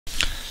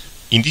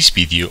In this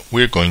video,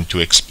 we're going to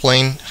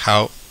explain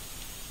how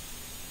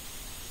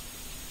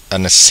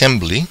an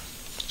assembly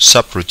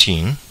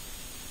subroutine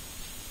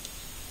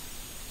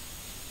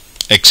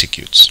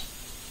executes.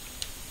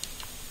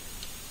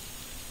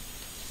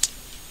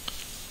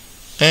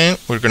 And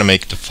we're going to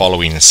make the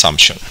following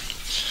assumption.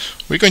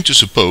 We're going to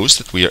suppose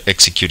that we are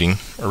executing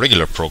a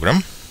regular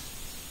program,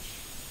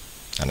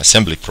 an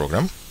assembly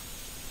program,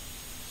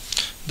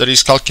 that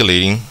is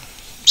calculating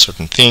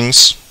certain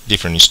things,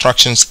 different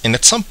instructions, and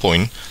at some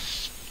point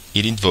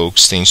it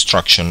invokes the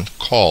instruction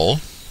call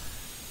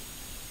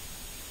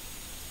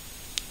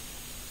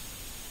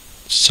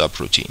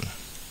subroutine.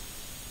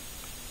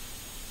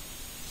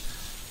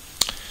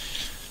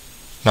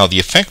 Now the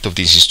effect of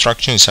this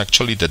instruction is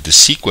actually that the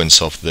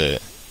sequence of the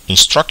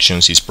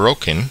instructions is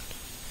broken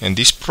and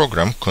this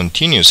program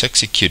continues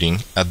executing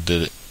at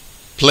the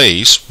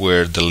place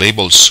where the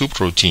label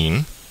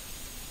subroutine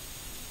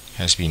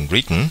has been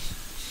written,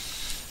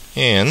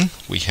 and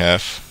we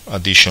have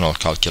additional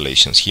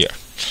calculations here.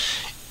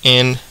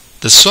 And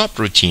the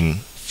subroutine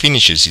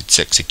finishes its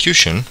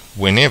execution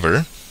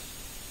whenever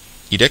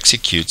it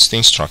executes the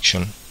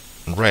instruction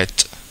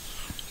read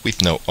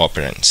with no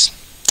operands.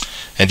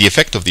 And the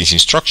effect of this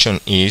instruction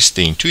is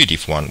the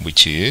intuitive one,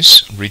 which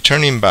is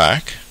returning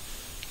back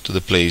to the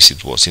place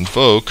it was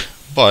invoked,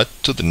 but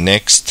to the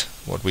next,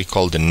 what we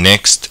call the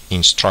next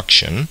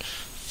instruction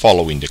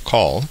following the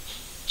call.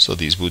 So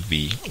this would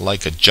be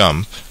like a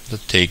jump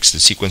that takes the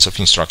sequence of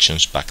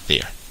instructions back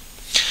there.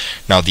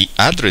 Now the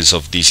address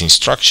of this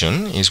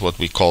instruction is what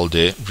we call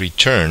the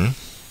return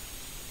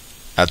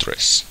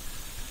address.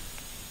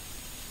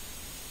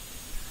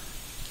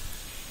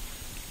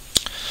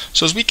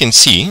 So as we can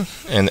see,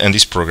 and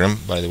this program,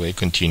 by the way,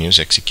 continues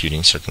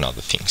executing certain other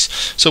things.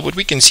 So what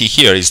we can see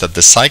here is that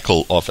the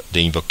cycle of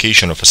the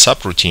invocation of a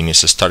subroutine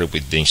is started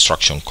with the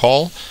instruction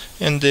call,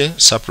 and the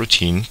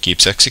subroutine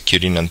keeps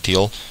executing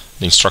until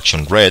the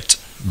instruction read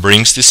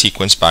brings the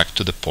sequence back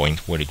to the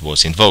point where it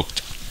was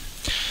invoked.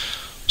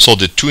 So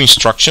the two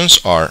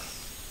instructions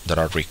that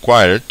are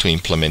required to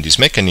implement these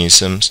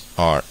mechanisms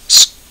are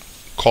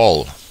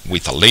call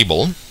with a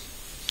label,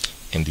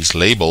 and this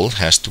label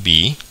has to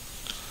be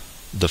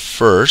the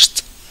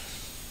first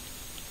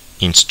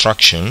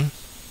instruction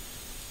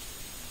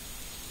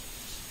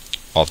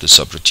of the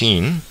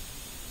subroutine,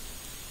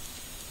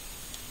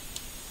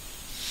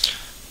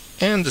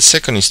 and the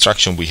second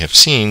instruction we have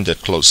seen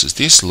that closes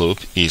this loop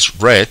is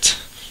read,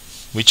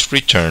 which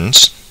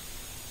returns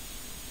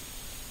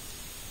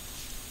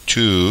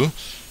to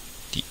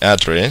the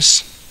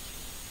address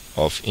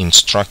of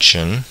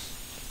instruction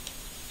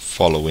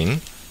following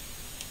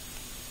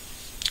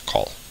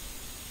call.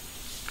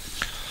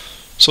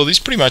 So this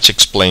pretty much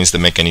explains the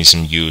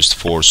mechanism used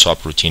for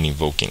subroutine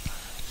invoking.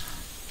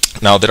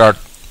 Now there are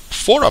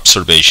 4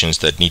 observations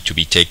that need to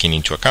be taken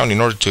into account in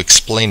order to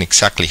explain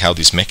exactly how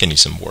this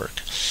mechanism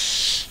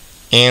works.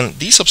 And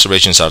these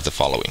observations are the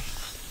following.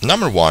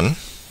 Number 1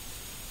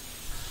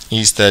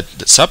 is that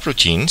the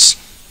subroutines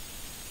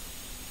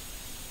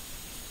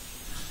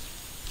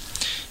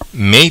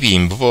may be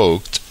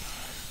invoked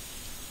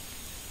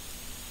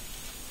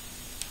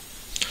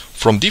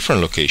from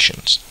different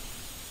locations.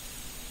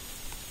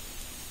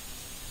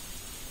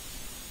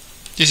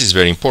 This is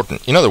very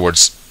important. In other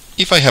words,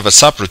 if I have a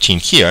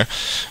subroutine here,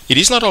 it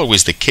is not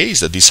always the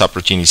case that this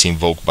subroutine is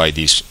invoked by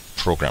this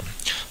program.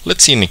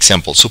 Let's see an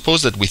example.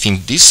 Suppose that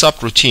within this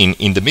subroutine,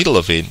 in the middle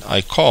of it,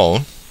 I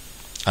call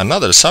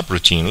another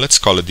subroutine. Let's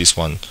call it this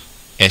one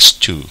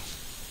S2.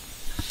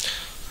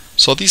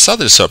 So this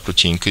other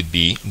subroutine could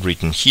be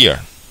written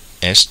here.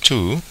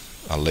 S2,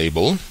 a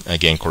label,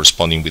 again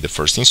corresponding with the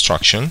first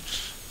instruction,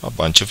 a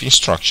bunch of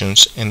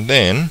instructions, and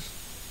then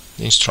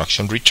the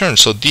instruction return.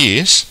 So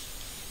this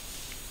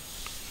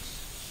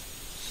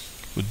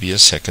would be a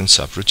second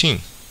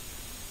subroutine.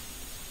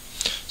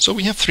 So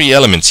we have 3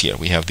 elements here.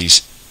 We have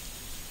this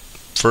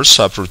first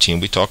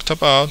subroutine we talked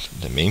about,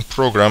 the main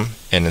program,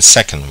 and a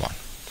second one.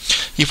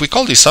 If we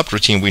call this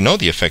subroutine, we know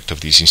the effect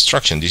of this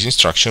instruction. This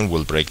instruction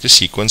will break the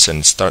sequence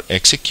and start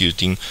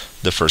executing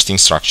the first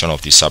instruction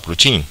of this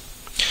subroutine.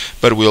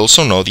 But we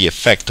also know the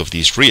effect of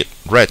this read.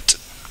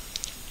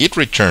 It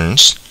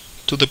returns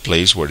to the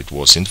place where it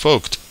was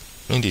invoked.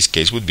 In this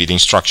case would be the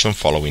instruction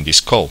following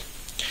this call.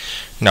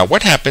 Now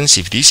what happens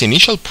if this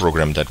initial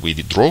program that we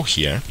draw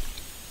here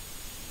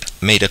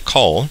made a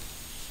call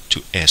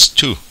to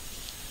S2?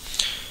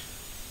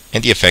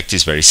 And the effect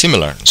is very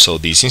similar. So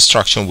this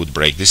instruction would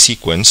break the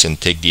sequence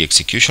and take the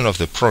execution of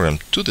the program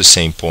to the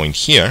same point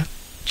here.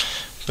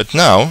 But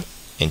now,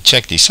 and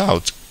check this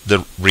out,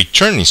 the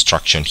return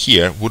instruction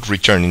here would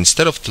return,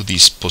 instead of to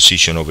this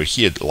position over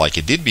here like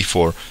it did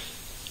before,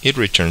 it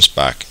returns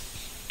back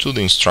to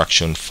the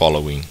instruction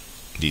following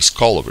this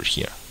call over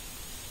here.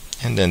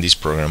 And then this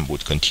program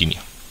would continue.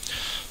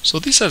 So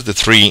these are the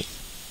 3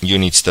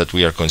 units that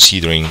we are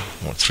considering,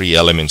 or 3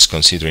 elements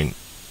considering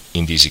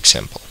in this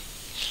example.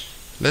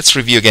 Let's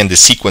review again the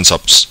sequence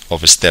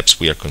of steps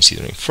we are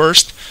considering.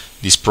 First,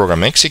 this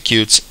program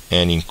executes,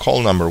 and in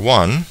call number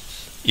 1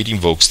 it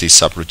invokes this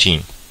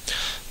subroutine.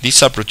 this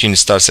subroutine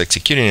starts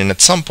executing and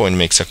at some point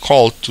makes a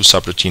call to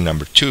subroutine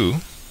number 2.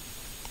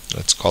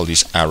 Let's call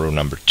this arrow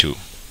number 2.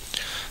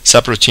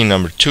 Subroutine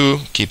number 2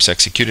 keeps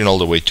executing all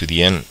the way to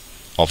the end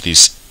of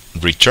this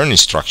return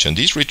instruction.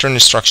 This return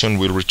instruction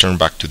will return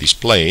back to this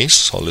place,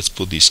 so let's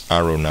put this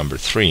arrow number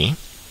 3,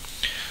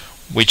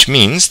 which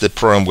means the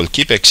program will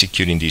keep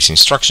executing these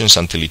instructions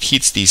until it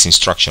hits this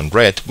instruction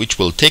red, which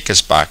will take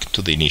us back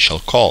to the initial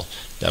call.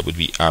 That would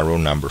be arrow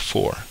number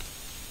 4.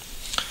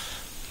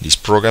 This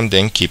program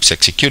then keeps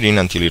executing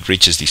until it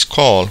reaches this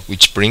call,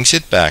 which brings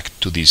it back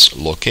to this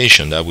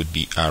location. That would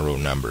be arrow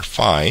number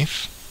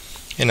 5.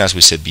 And as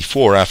we said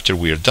before, after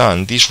we are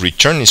done, this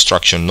return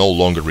instruction no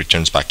longer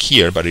returns back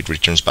here, but it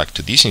returns back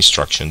to this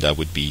instruction. That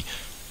would be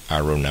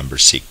arrow number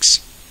 6.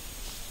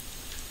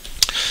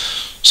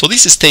 So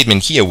this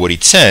statement here, what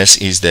it says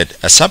is that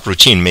a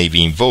subroutine may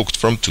be invoked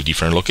from 2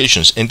 different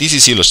locations, and this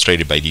is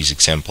illustrated by this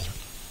example.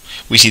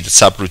 We see that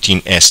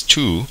subroutine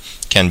S2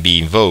 can be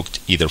invoked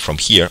either from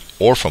here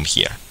or from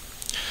here,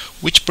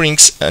 which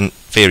brings a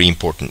very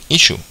important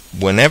issue.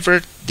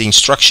 Whenever the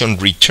instruction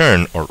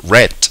return or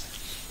ret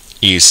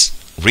is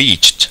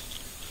reached,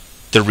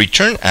 the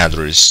return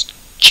address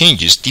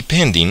changes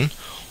depending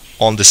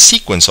on the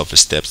sequence of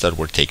steps that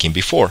were taken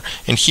before.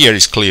 And here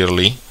is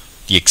clearly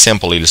the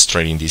example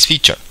illustrating this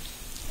feature.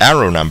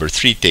 Arrow number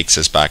 3 takes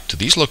us back to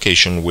this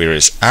location,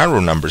 whereas arrow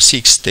number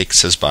 6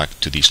 takes us back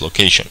to this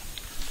location.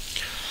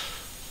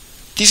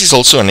 This is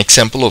also an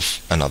example of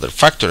another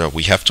factor that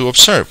we have to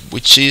observe,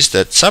 which is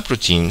that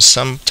subroutines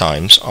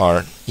sometimes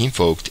are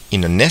invoked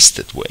in a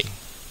nested way.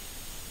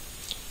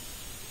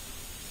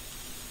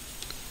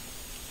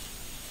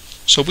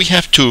 So we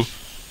have to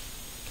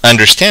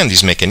understand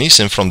this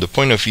mechanism from the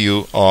point of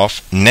view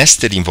of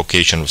nested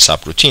invocation of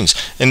subroutines.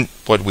 And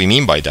what we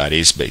mean by that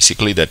is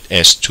basically that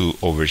S2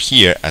 over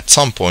here at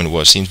some point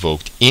was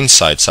invoked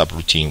inside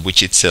subroutine,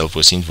 which itself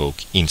was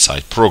invoked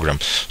inside program.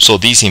 So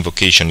this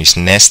invocation is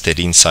nested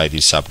inside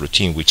this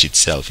subroutine, which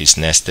itself is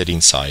nested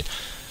inside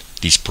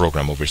this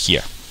program over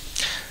here.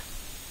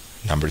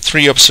 Number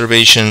 3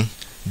 observation,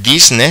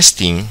 this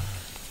nesting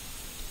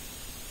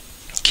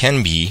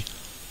can be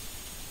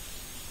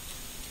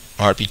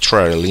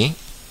arbitrarily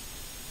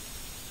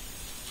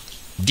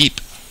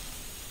deep.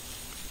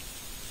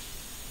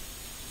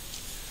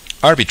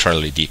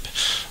 Arbitrarily deep.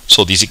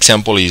 So this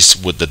example is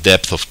with the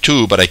depth of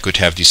 2, but I could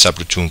have this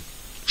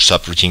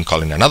subroutine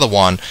calling another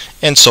one,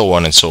 and so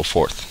on and so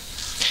forth.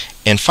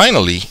 And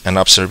finally, an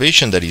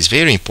observation that is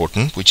very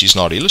important, which is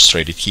not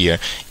illustrated here,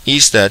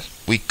 is that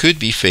we could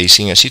be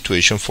facing a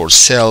situation for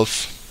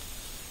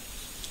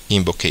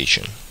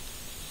self-invocation,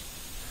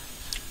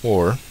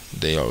 or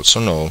they also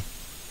know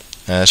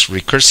as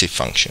recursive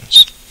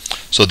functions.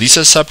 So these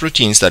are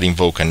subroutines that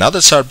invoke another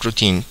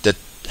subroutine that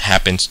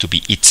happens to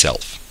be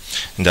itself.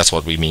 And that's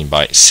what we mean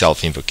by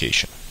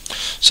self-invocation.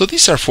 So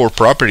these are 4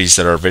 properties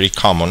that are very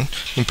common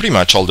in pretty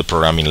much all the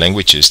programming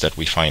languages that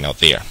we find out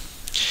there.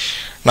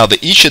 Now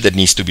the issue that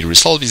needs to be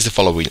resolved is the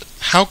following.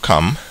 How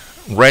come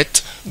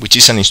ret, which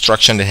is an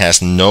instruction that has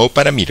no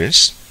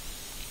parameters,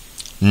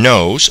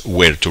 knows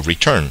where to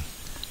return?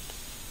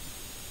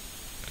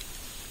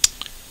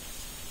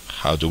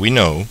 How do we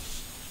know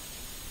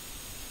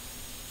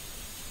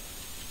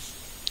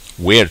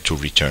where to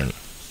return?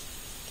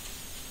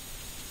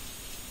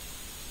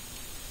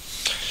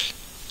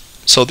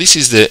 So this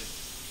is the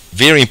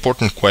very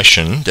important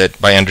question that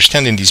by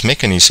understanding this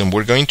mechanism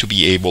we're going to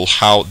be able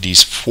how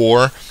these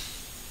 4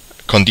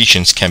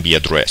 conditions can be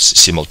addressed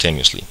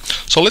simultaneously.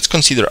 So let's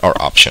consider our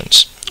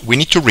options. We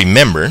need to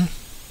remember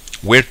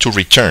where to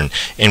return,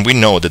 and we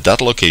know that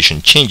that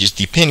location changes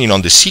depending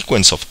on the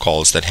sequence of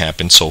calls that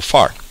happened so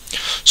far.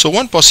 So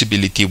one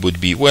possibility would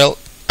be, well,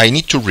 I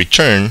need to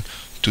return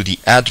to the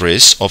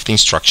address of the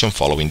instruction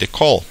following the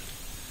call.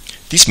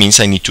 This means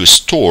I need to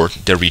store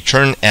the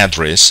return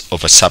address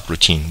of a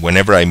subroutine.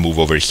 Whenever I move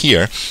over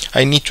here,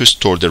 I need to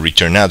store the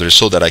return address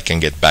so that I can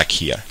get back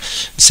here.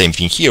 Same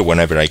thing here,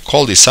 whenever I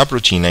call this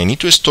subroutine, I need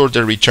to store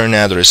the return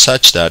address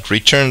such that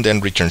return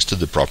then returns to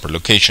the proper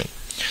location.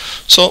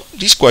 So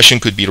this question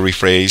could be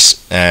rephrased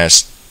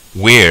as,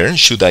 where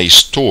should I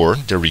store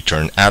the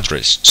return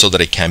address so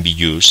that it can be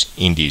used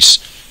in this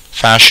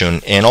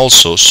fashion and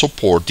also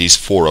support these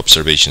 4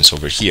 observations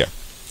over here?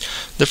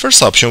 The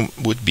first option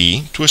would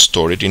be to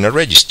store it in a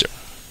register.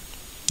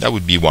 That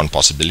would be one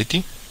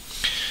possibility.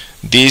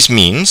 This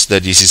means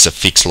that this is a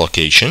fixed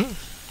location,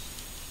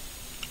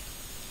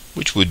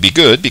 which would be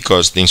good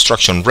because the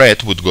instruction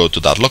ret would go to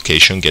that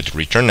location, get the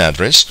return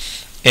address,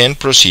 and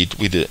proceed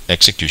with the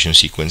execution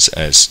sequence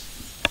as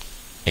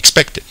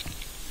expected.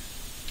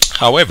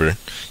 However,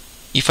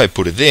 if I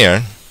put it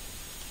there,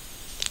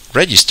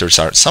 registers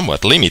are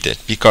somewhat limited,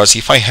 because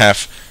if I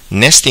have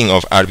nesting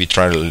of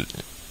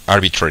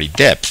arbitrary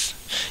depth,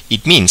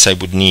 it means I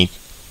would need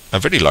a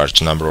very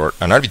large number or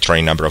an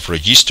arbitrary number of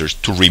registers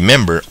to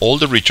remember all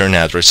the return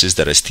addresses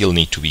that still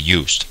need to be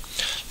used.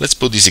 Let's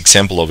put this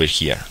example over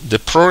here. The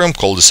program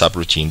called the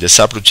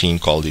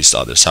subroutine called this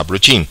other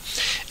subroutine.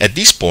 At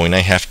this point,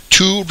 I have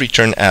two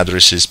return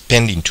addresses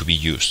pending to be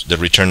used. The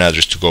return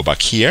address to go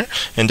back here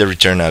and the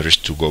return address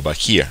to go back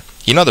here.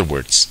 In other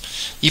words,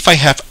 if I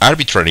have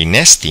arbitrary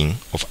nesting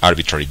of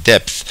arbitrary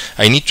depth,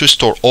 I need to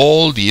store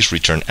all these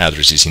return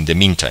addresses in the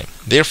meantime.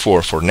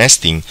 Therefore, for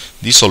nesting,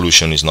 this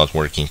solution is not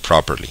working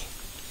properly.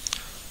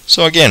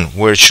 So again,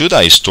 where should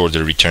I store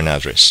the return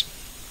address?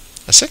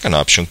 A second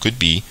option could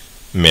be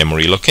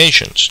memory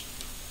locations.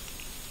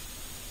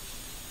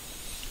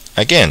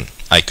 Again,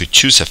 I could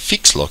choose a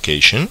fixed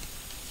location.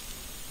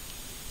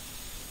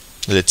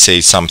 Let's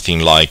say something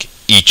like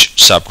each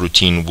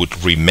subroutine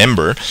would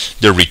remember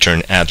the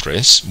return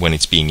address when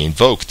it's being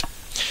invoked.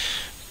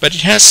 But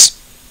it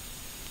has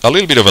a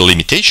little bit of a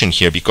limitation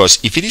here, because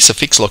if it is a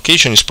fixed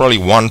location, it's probably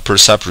one per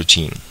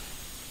subroutine.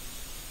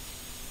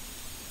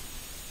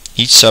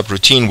 Each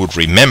subroutine would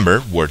remember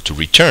where to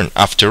return.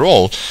 After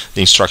all,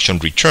 the instruction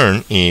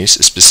return is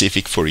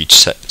specific for each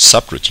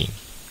subroutine.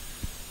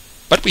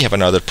 But we have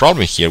another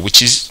problem here,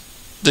 which is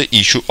the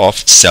issue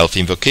of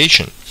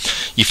self-invocation.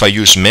 If I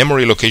use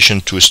memory location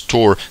to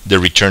store the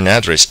return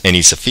address and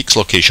it's a fixed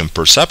location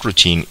per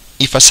subroutine,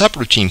 if a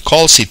subroutine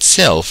calls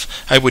itself,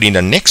 I would need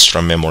an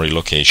extra memory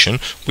location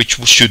which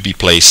should be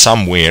placed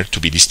somewhere to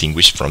be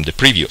distinguished from the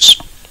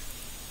previous.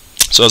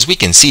 So as we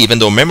can see, even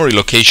though memory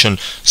location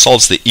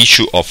solves the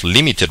issue of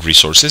limited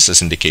resources,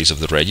 as in the case of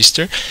the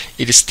register,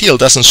 it still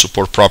doesn't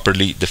support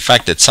properly the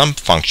fact that some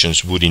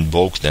functions would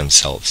invoke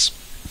themselves.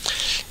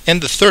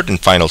 And the third and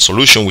final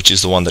solution, which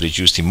is the one that is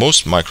used in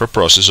most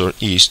microprocessors,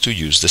 is to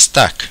use the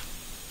stack.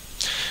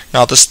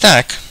 Now the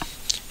stack,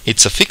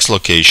 it's a fixed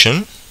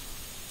location,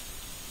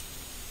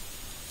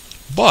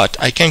 but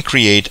I can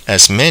create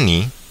as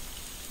many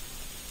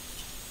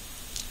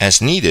as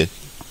needed,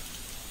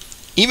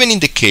 even in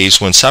the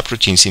case when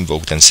subroutines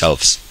invoke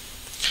themselves.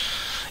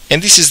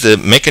 And this is the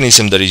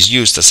mechanism that is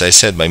used, as I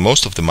said, by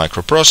most of the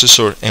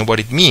microprocessor, and what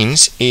it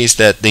means is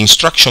that the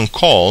instruction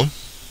call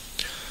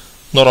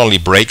not only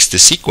breaks the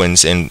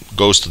sequence and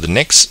goes to the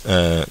next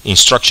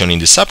instruction in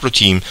the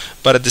subroutine,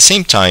 but at the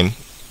same time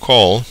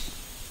call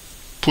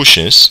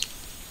pushes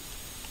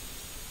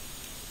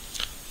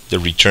the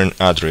return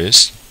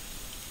address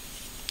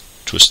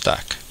to a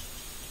stack.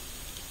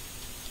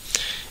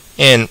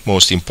 And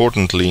most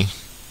importantly,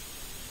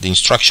 the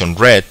instruction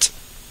read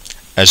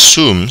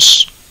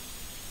assumes,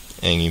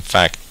 and in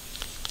fact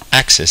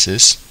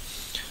accesses,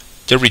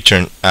 the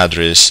return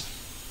address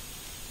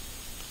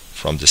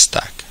from the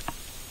stack.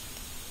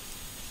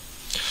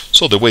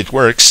 So the way it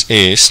works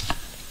is,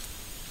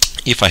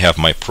 if I have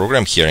my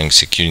program here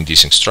executing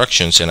these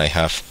instructions and I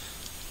have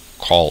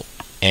call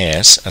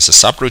S as a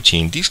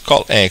subroutine, this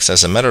call X,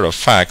 as a matter of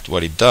fact,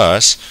 what it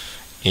does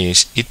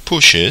is it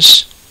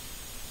pushes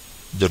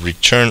the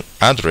return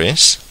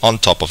address on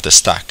top of the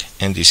stack,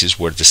 and this is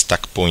where the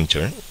stack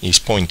pointer is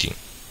pointing.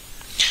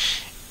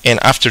 And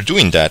after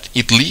doing that,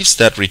 it leaves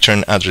that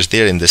return address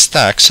there in the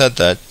stack such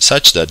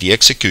that the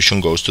execution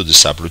goes to the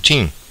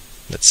subroutine,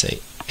 let's say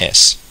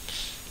S.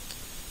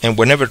 And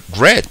whenever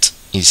read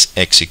is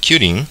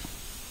executing,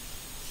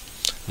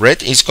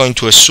 read is going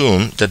to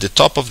assume that the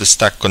top of the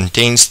stack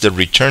contains the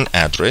return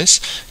address.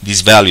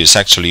 This value is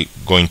actually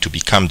going to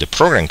become the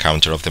program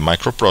counter of the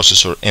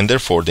microprocessor, and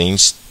therefore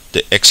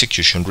the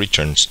execution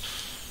returns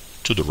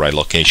to the right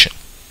location.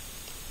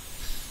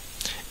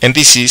 And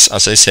this is,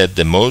 as I said,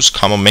 the most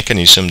common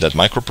mechanism that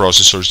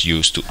microprocessors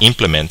use to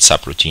implement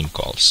subroutine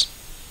calls.